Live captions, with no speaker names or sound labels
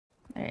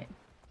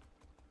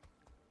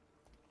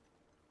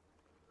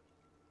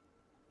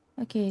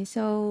Okay,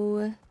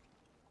 so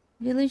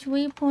village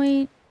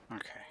waypoint.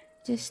 Okay.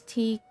 Just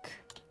take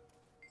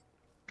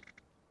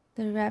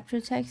the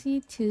Raptor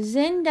taxi to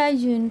Zen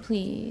Daijun,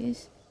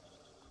 please.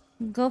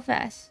 Go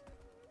fast.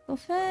 Go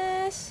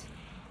fast.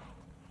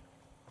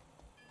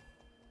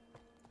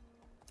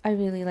 I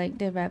really like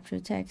the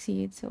Raptor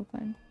taxi. It's so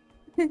fun.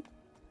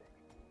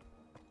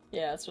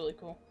 Yeah, it's really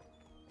cool.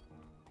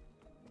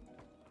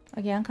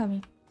 Okay, I'm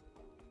coming.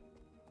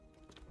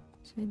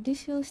 So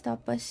this will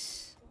stop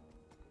us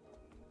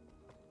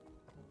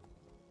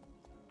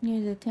near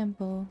the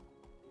temple.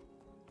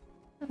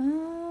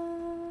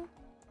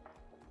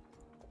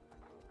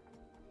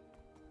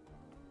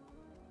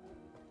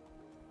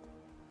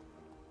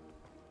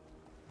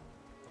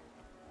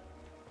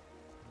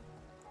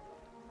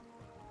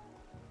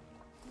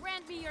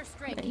 Grant me your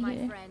strength, Right my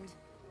here. friend.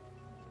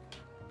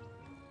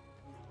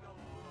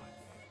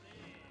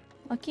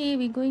 Okay,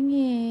 we're going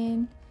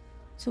in.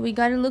 So we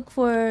gotta look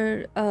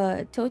for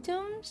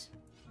totems.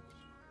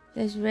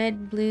 There's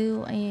red,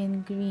 blue,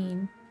 and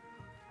green.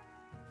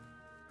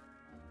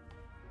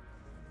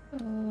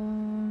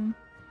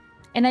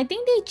 And I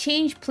think they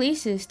change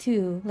places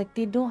too. Like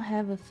they don't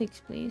have a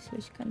fixed place,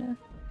 which kind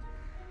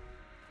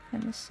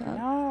of sucks.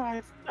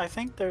 No, I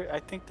think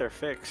they're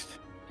fixed.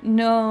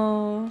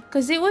 No,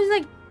 cause it was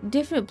like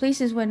different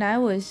places when I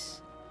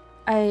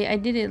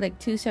did it like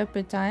 2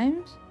 separate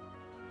times.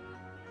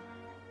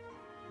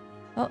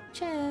 Oh,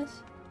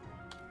 chess.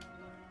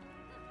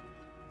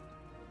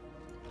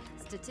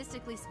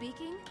 Statistically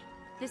speaking,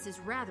 this is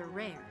rather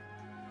rare.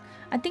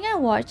 I think I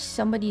watched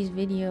somebody's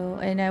video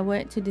and I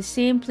went to the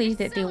same place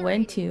that they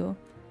went to,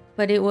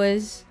 but it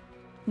was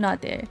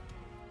not there.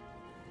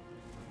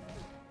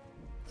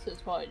 So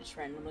it's probably just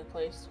randomly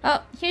placed.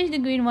 Oh, here's the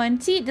green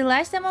one. See, the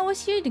last time I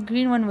was here, the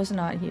green one was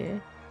not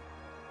here.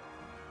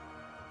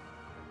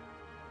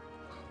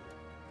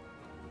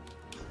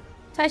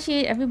 Touch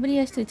it. Everybody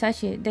has to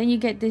touch it. Then you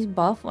get this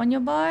buff on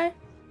your bar.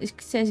 It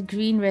says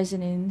green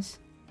resonance.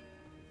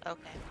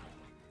 Okay.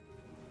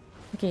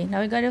 Okay,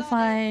 now we gotta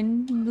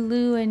find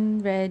blue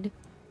and red.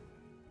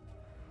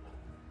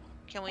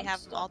 Can we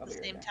have them all at the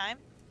same time?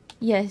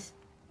 Yes.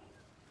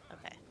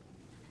 Okay.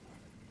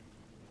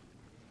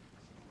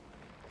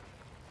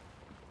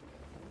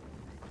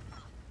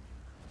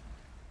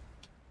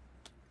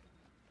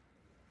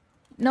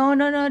 No,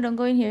 no, no, don't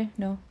go in here.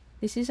 No.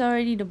 This is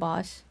already the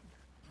boss.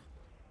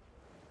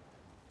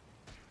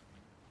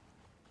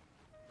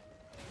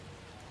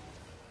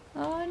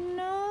 Oh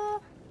no.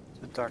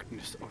 The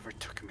darkness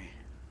overtook me.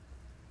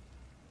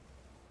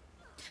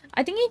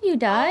 I think if you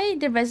die,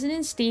 the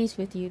resonance stays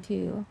with you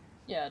too.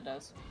 Yeah, it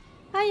does.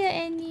 Hiya,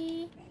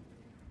 Annie.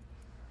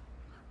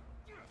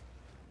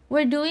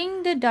 We're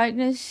doing the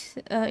darkness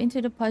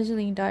into the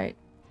puzzling dark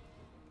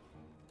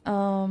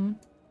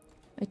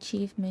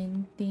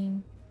achievement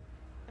thing.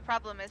 The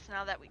problem is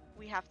now that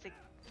we have to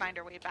find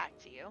our way back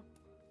to you.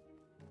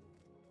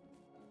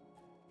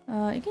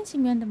 You can see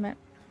me on the map.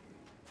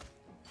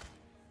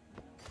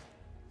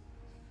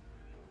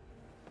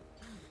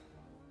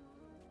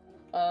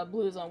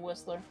 Blue is on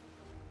Whistler.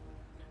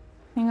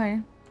 Hang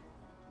on.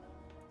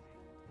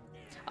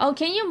 Oh,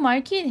 can you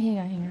mark it? Hang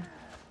on, hang on.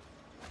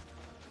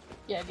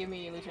 Yeah, give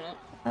me Lieutenant.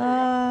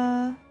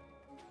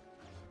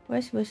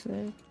 Where's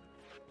Whistler?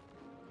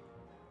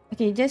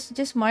 Okay,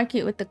 just mark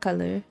it with the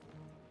color.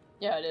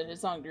 Yeah, I did.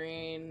 It's on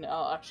green.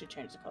 I'll actually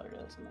change the color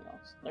to something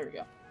else. There we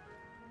go.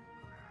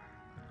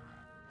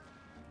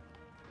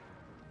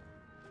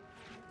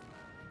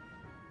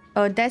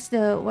 Oh, that's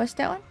the... What's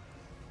that one?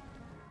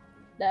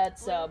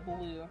 That's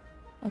blue.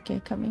 Okay,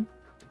 coming.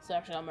 It's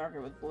actually on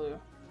marker with blue.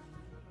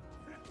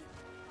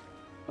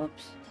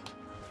 Oops.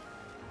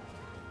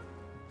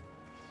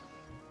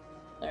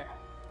 There.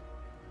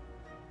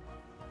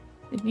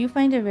 If you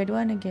find the red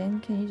one again,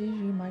 can you just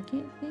remark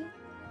it, please?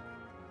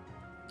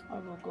 I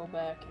will go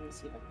back and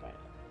see if I can find it.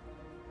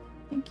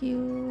 Thank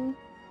you.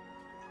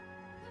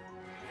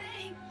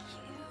 Thank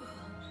you.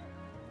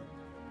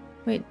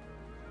 Wait.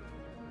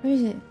 Where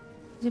is it?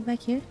 Is it back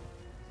here?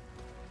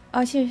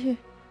 Oh, it's here, here.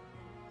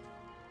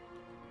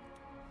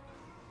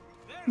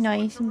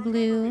 Nice,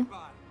 blue.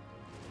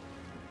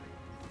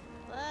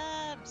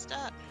 I'm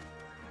stuck.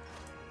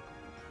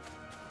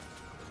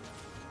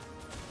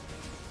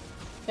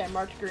 Okay,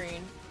 marked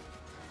green.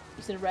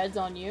 You said red's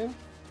on you?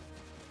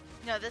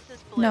 No, this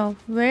is blue. No,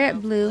 we're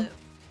at blue.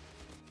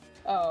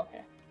 Oh,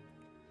 okay.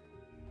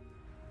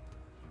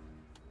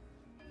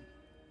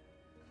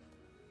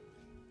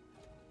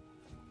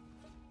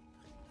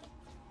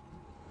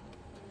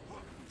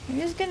 I'm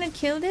just gonna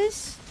kill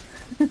this.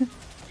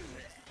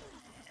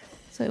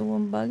 So it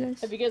won't bug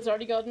us. Have you guys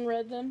already gotten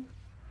red then?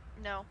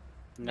 No.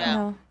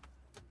 No.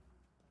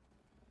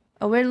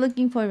 Oh, we're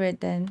looking for red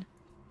then.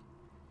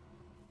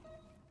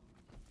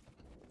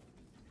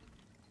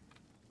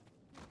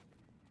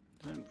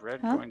 Isn't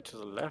red going to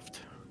the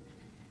left?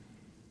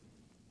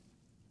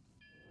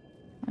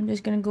 I'm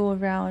just gonna go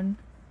around.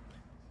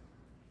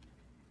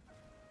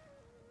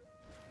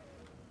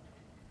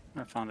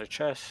 I found a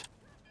chest.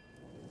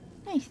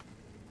 Nice.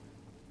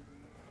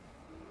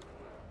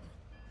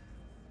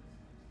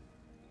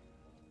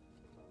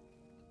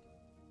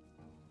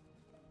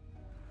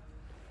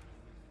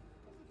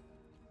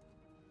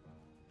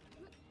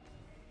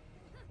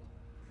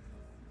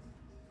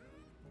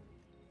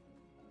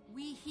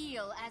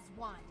 heal as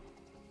one.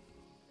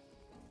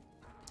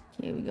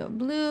 Okay, we got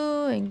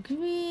blue and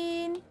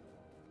green.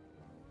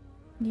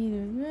 Need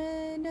a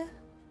red.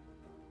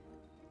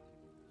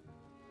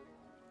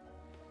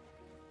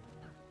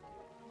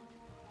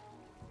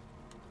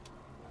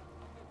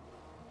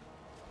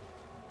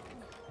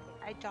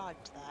 I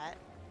dodged that.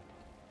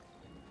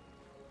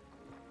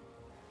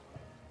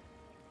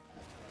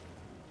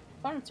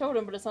 Found a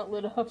totem, but it's not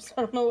lit up, so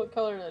I don't know what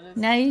color that is.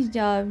 Nice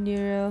job,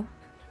 Neuro.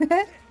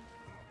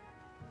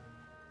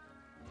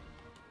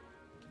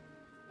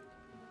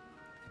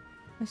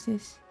 What's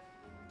this?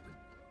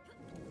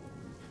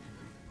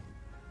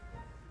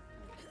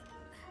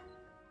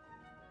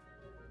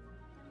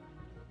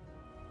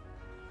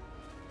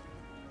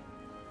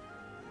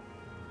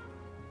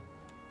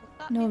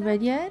 No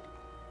red yet?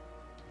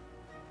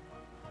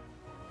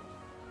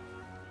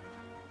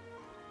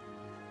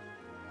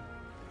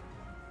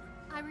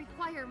 I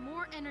require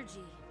more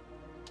energy.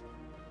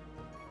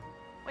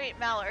 Wait,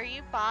 Mal, are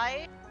you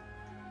by?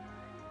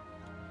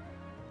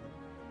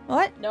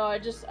 What? No, I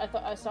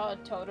thought I saw a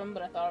totem,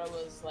 but I thought it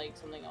was like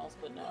something else.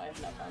 But no, I have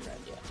not found red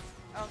yet.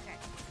 Okay.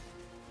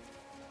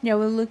 Yeah,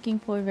 we're looking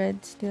for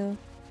red still.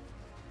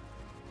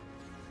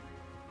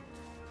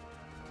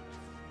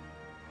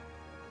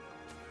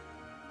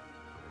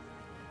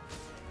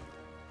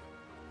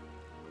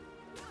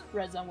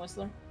 Red's on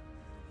Whistler.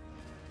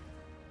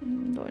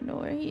 Don't know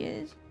where he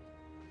is.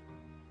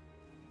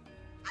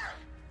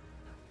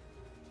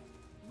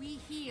 We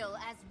heal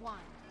as one.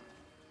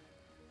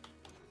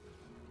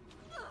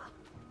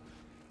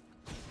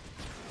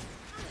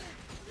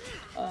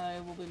 I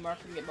will be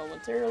marking it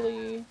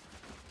momentarily.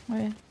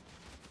 Where?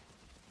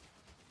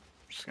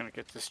 Just gonna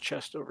get this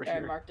chest over I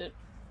here. marked it.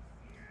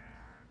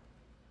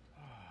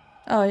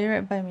 Oh, you're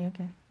right by me.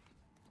 Okay.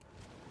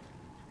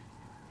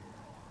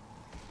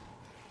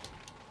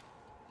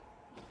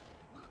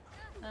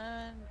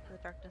 And the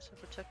darkness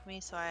overtook me,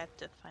 so I have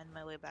to find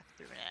my way back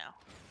through now.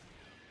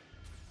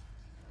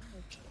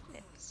 Okay,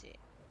 let's see.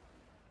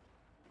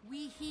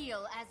 We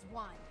heal as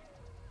one.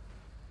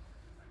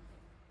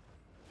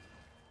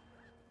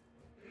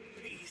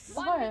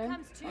 One Okay.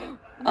 becomes two.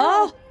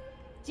 Oh!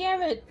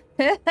 Damn it!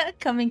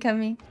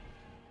 Coming.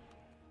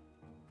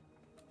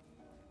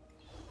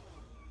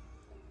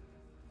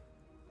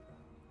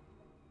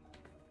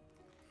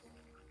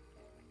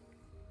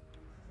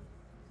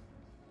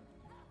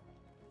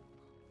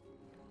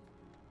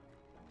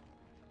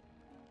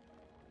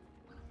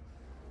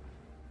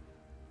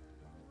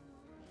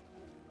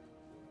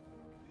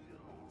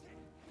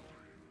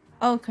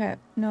 Oh crap.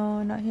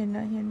 No, not here.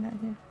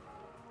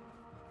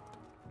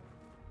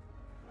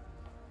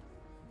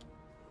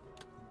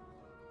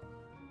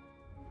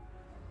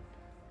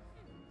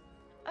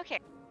 Okay.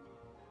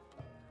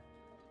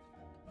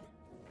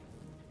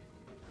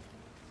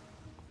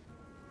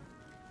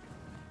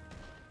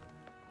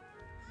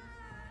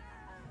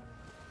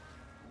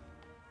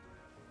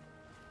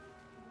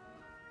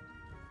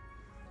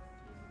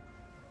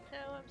 No,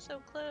 I'm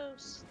so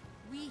close.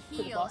 We To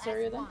the heal boss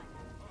area as then? one.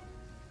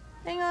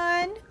 Hang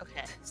on.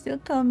 Okay. Still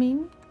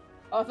coming.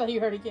 Oh, I thought you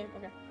already came.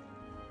 Okay.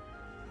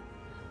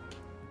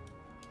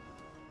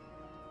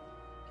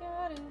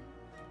 Got it.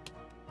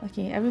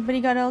 Okay,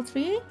 everybody got all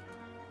three?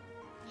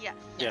 Yes.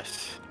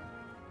 Yes.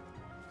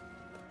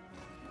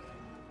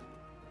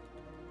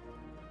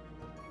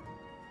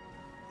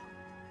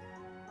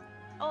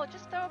 Oh,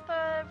 just throw up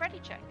a ready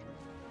check.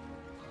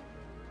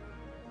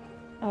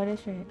 Oh,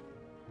 that's right.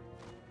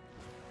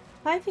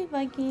 Hi, Feet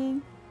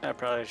Viking. I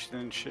probably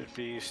should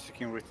be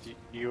sticking with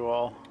you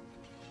all.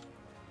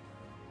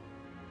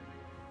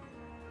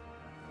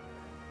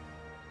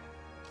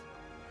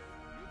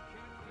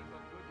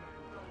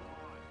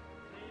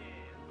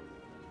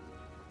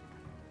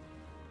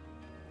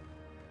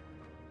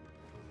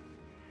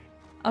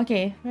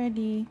 Okay,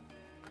 ready.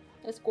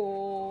 Let's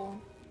go.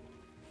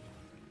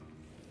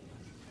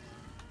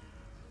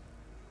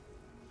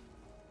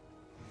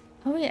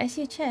 Oh wait, I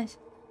see a chest.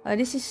 Oh,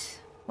 this is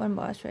one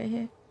boss right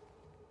here.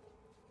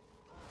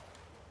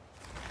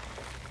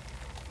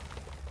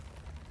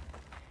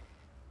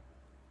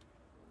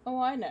 Oh,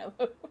 I know.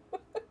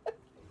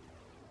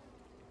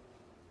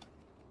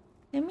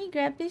 Let me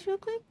grab this real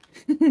quick.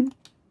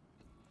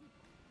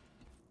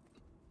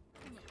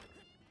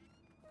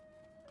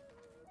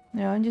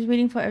 No, I'm just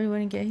waiting for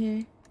everyone to get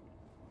here.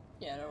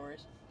 Yeah, no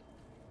worries.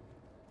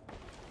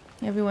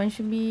 Everyone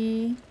should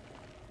be...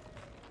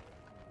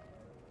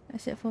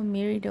 Except for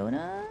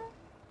Miridona.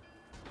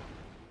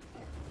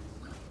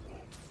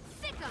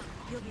 Sick 'em.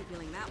 You'll be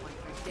feeling that one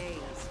for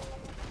days.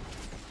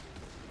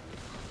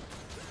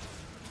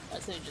 I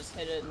say just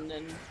hit it and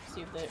then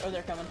see if they. Oh,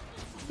 they're coming.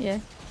 Yeah.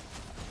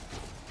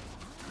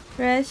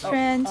 Rest, Oh, I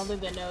friends. don't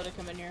think they know to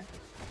come in here.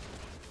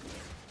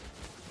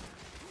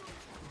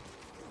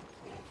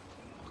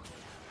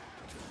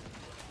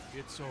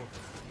 It's over.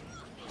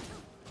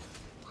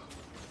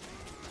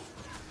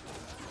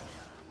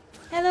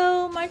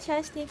 Hello,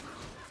 Marchastic.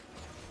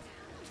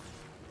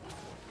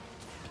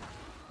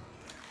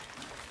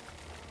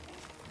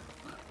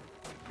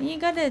 You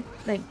gotta,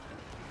 like...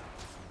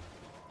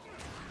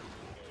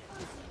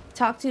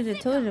 talk to the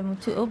totem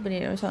to open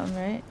it or something,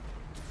 right?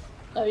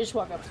 Oh, you just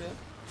walk up to it.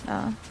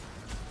 Oh.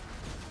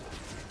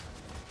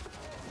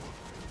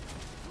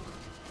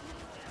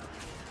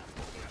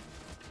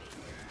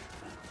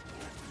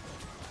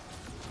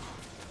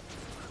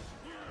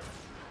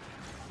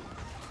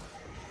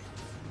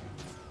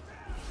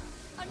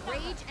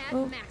 Rage at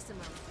Oh.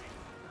 maximum.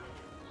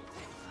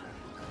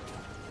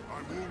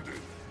 I'm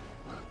wounded.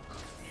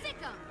 Sick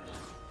 'em.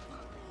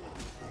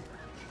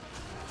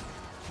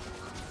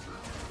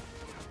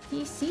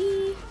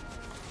 PC.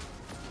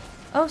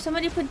 Oh,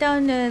 somebody put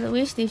down the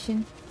way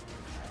station.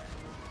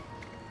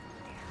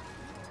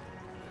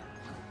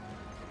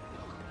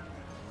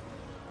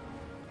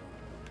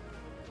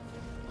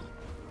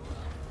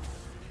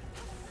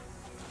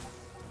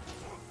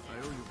 I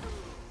owe you.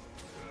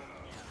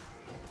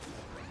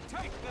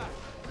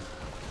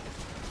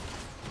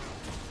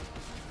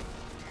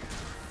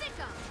 Sick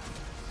 'em.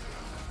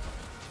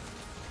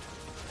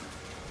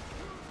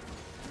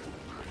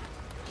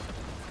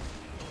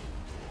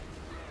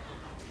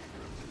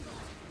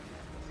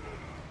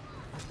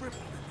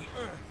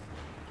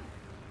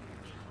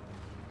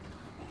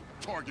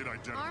 Target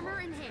identified. Armor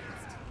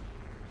enhanced.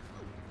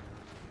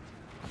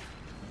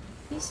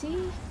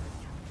 PC.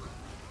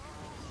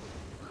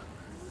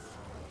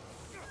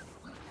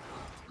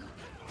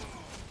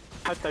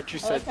 I thought you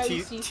I like said how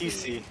you TC.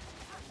 CC.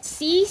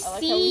 CC. I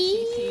like how we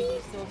CC and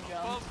you still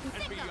jump.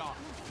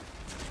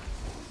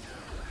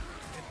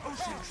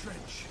 Ocean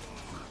trench.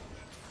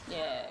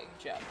 Yeah, good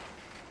job.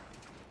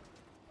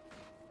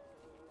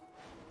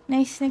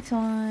 Nice, next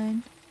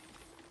one.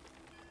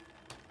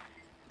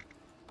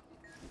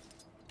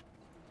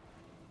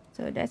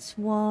 So that's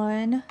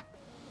one.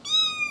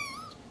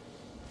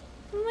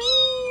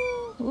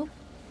 Oop.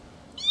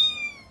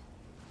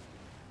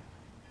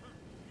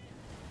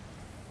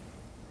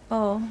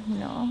 Oh,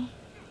 no.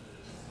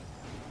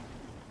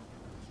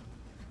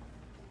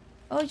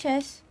 Oh,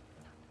 chest.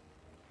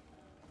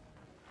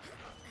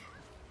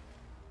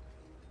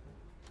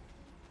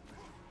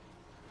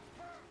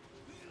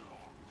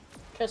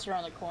 Chest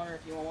around the corner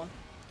if you want one.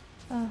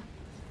 Oh.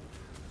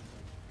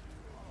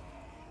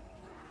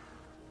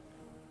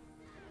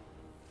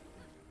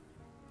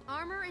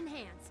 Armor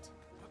enhanced.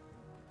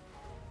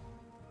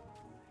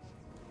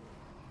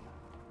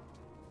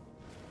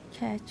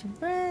 Catch your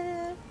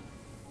breath.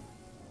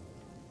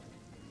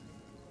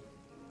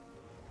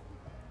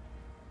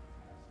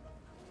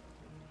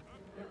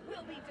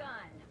 We'll be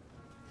done.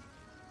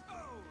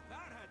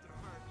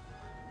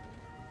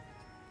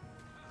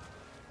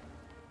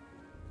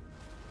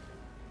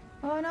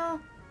 Oh no.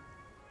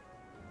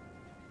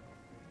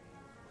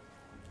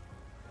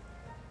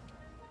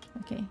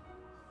 Okay.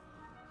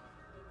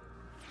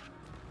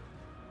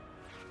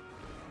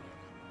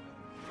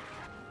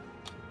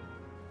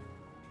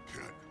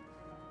 Can't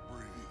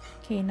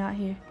breathe. Okay, not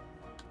here.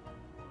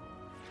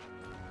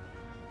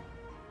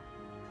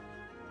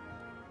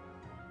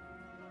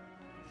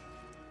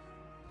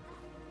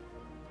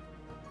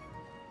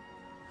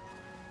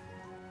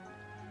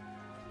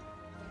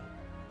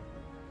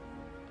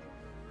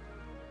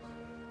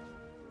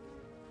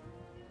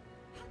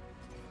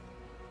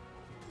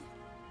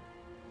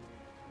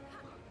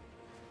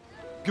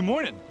 Good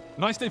morning.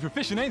 Nice day for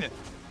fishing, ain't it?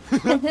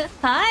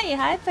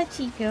 Hi,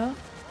 Pachico.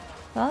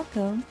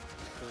 Welcome.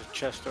 There's a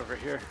chest over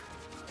here.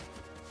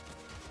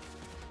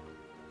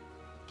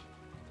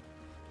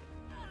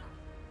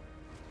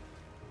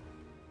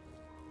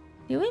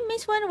 Did we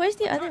miss one? Where's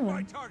the other Attack my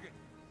one? target.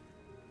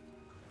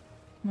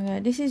 Oh my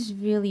god, this is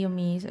really a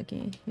maze.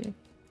 Okay, here.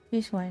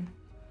 Here's one.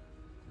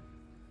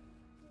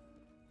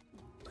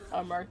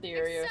 I'll mark the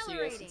area so you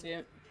guys can Accelerating. see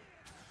it.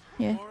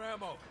 Yeah, More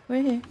ammo.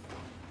 we're here.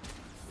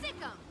 Sick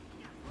 'em.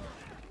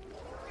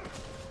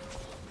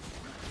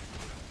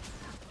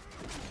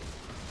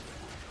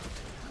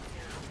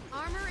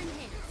 Armor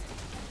enhanced.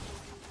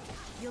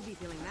 You'll be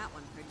feeling that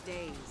one for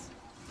days.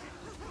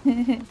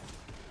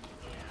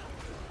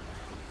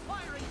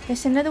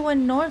 There's another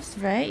one north,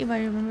 right? If I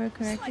remember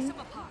Slice correctly. them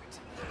apart.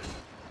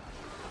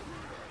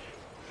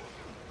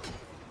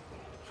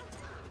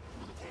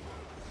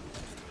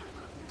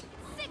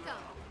 Sick 'em.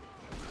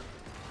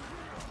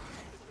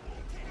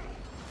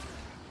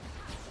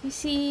 You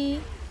see?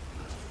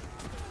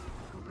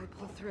 Hope I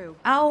pull through.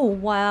 Oh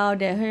wow,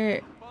 that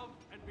hurt.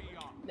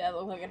 That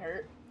looked like it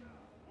hurt.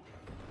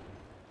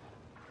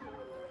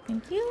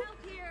 Thank you. Help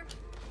here.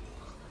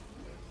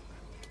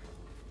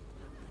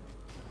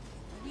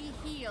 We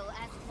heal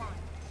as one.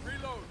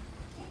 Reload.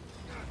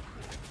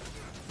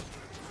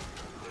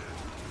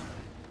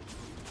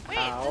 Wait,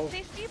 Ow. the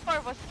CC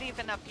bar wasn't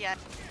even up yet.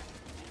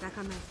 Back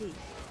on my feet.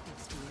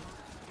 Thanks to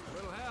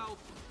you. Will help.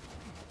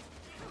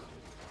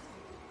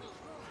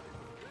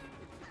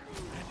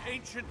 An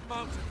ancient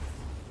mountain.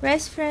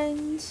 Rest,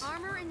 friends.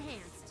 Armor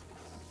enhanced.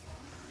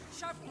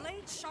 Sharp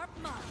blade, sharp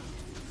mud.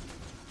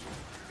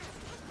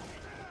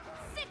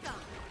 Sick 'em.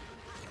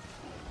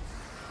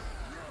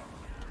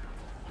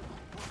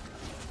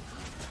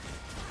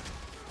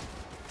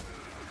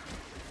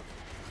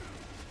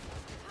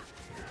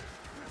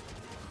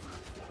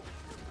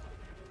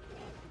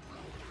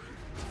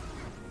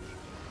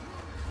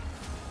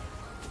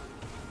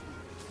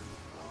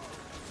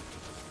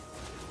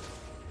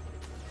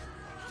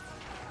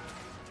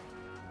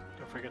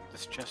 I got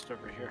this chest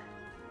over here.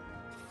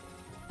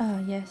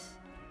 Oh, yes.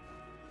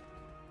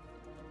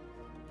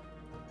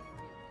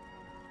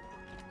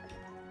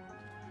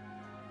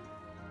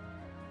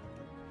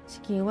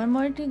 Okay, one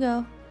more to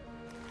go.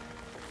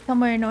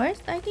 Somewhere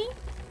north, I think?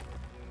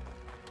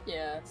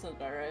 Yeah, that sounds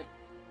about right.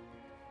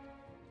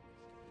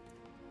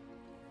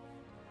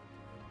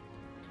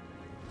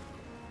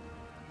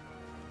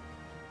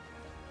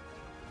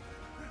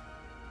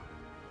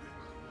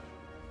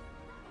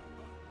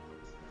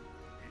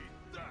 Eat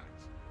that.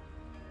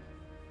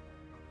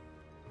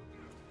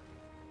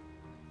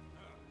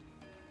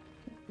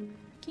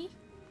 Okay.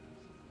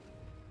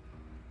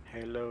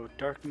 Hello,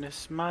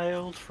 darkness, my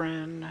old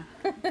friend.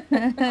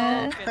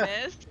 Oh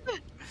goodness.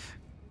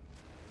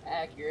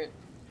 Accurate.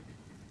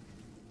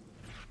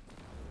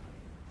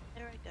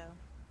 There I go.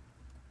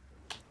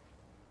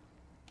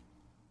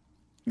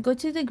 Go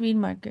to the green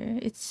marker.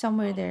 It's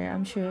somewhere there,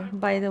 I'm sure.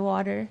 By the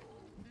water.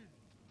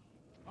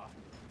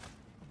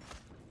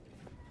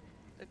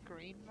 The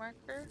green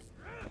marker?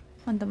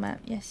 On the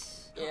map,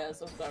 yes. Yeah, that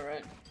sounds about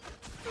right.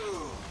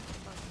 Oh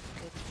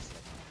goodness.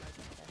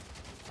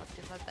 I'll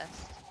do my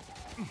best.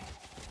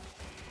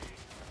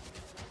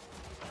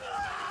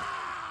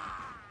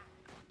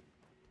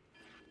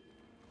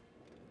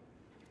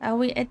 Are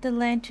we at the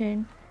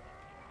lantern?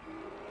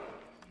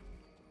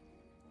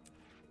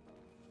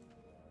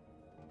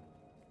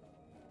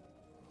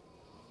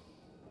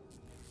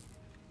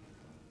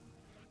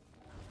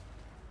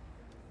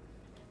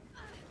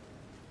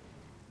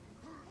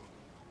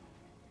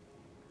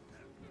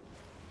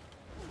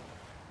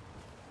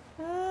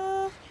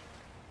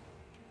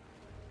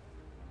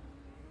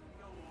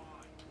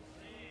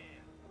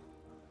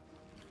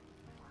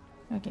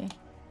 Okay.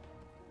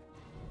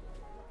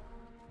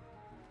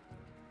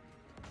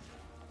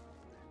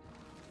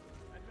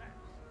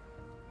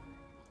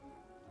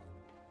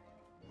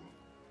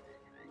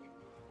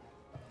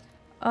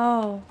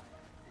 Oh.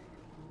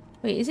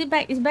 Wait, is it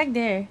back? It's back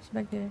there. It's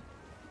back there.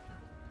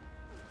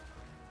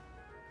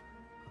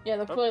 Yeah,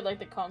 they're probably like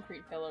the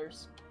concrete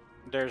pillars.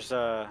 There's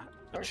a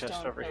Or chest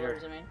stone over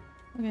pillars, here.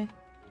 I mean. Okay.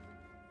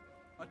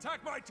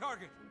 Attack my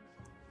target.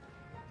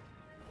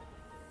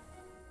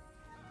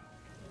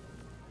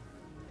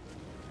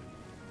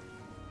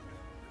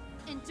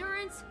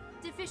 Endurance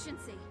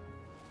deficiency.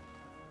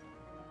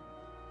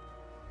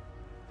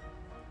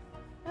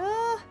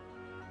 Ah.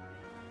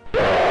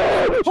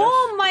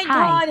 Oh my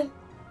god!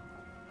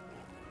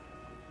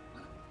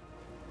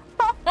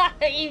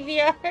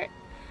 EVR.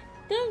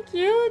 Thank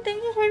you.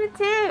 Thank you for the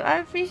tip. I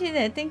appreciate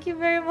it. Thank you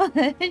very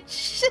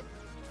much.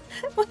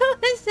 Why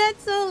was that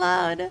so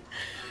loud?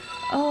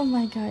 Oh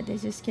my god, that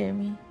just scared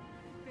me.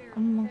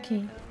 I'm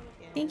okay.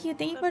 Thank you.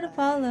 Thank you for the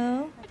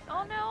follow.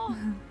 Oh no!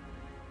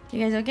 You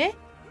guys okay?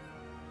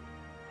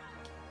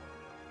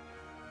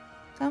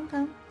 Come,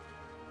 come.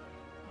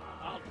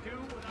 I'll do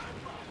what I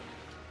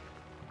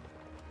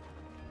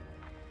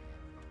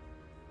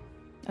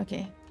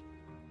Okay.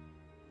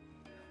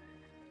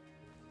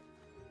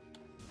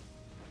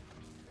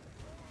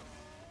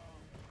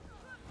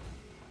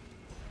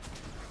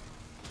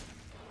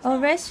 Oh,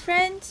 rest,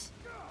 friends.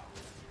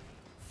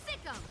 Sick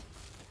 'em.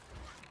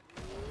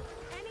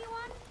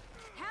 Anyone?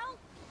 Help?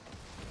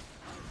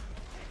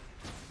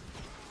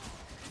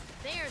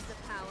 There's the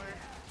power.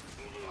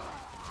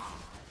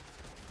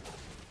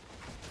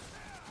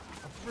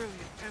 a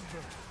brilliant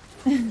ember.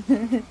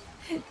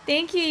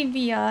 Thank you,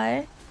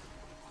 EBR.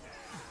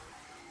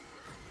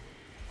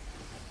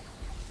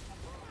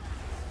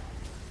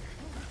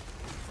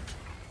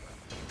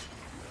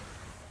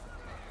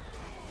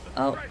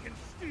 Oh. Dragon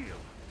steel.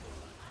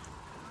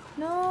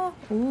 No.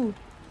 Ooh.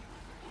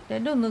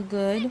 That don't look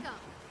good. Sick 'em.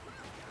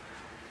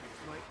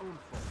 It's my own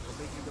fault for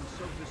making them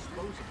so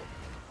disposable.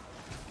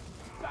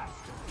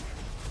 Bastard.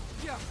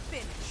 You're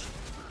finished.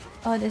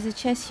 Oh, there's a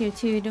chest here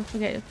too. Don't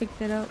forget to pick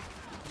that up.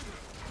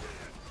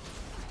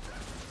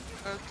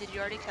 Oh, did you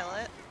already kill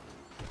it?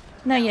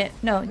 Not yet.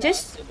 No,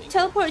 just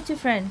teleport to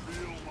friend.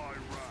 Feel my wrath.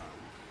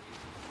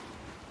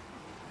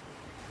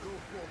 Go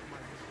forth, my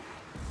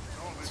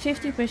It's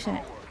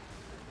 50%.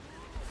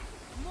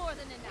 More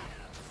than enough.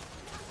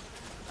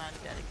 I'm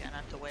dead again. I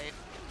have to wait.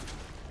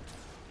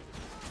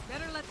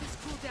 Better let this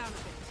cool down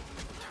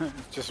a bit.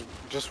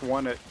 just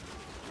won it.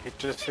 It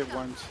just hit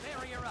once.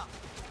 Barrier up.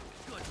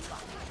 Good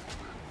luck.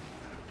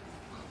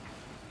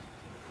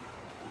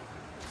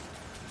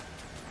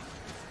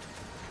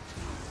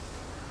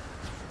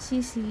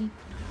 CC.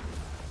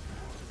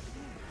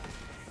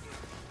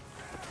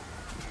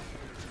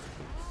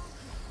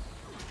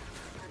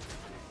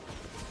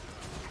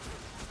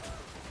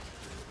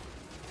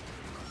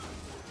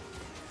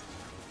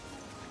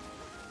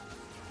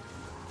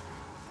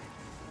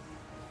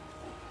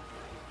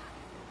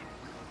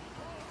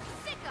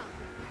 Sick 'em.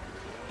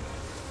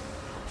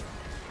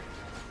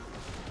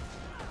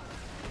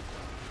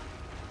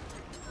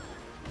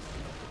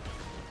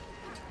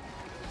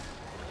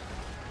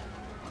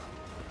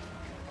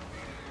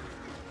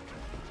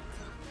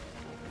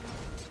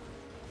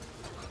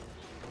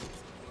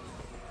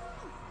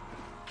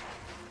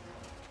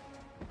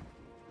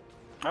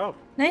 Oh,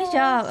 Nice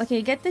job.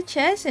 Okay, get the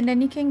chest and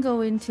then you can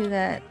go into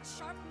that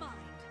Sharp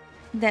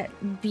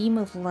mind. beam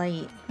of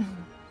light.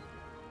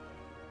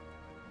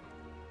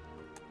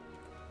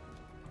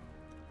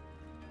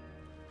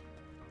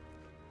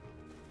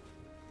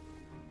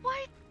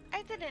 What?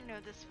 I didn't know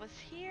this was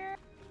here.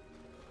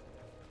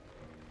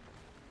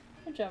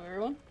 Good job,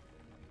 everyone.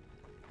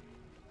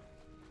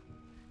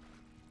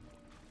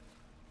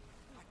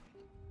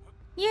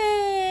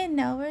 Yay!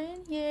 Now we're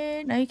in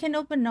here. Now you can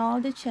open all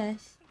the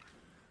chests.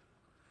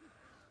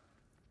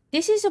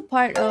 This is a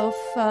part of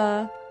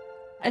I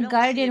a don't see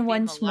guardian beam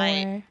once of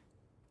light. more.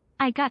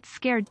 I got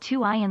scared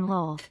too, Ian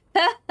lol.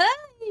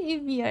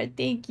 EVR,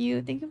 thank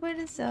you. Thank you for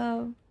the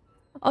sub.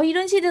 Oh, you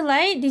don't see the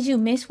light? Did you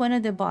miss one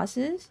of the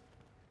bosses?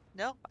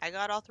 No, I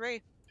got all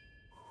 3.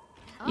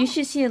 You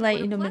should see a light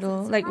what a in the middle,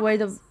 pleasant like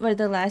surprise. where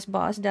the last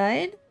boss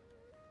died.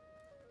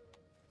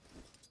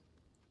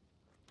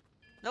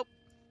 Nope.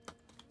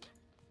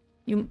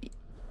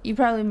 You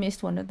probably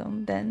missed one of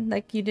them then.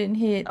 Like you didn't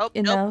hit Oh, nope.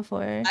 enough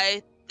or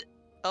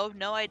Oh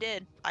no, I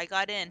did. I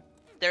got in.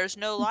 There's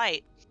no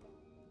light,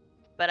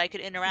 but I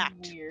could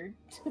interact. Weird.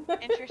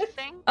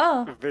 Interesting.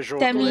 oh, visual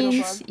that glitch.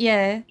 means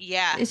yeah,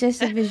 Yeah. it's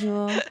just a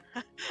visual.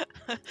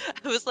 I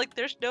was like,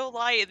 there's no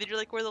light. And then you're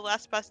like, where the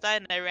last boss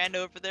died? And I ran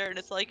over there and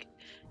it's like,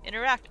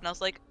 interact. And I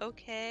was like,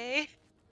 okay.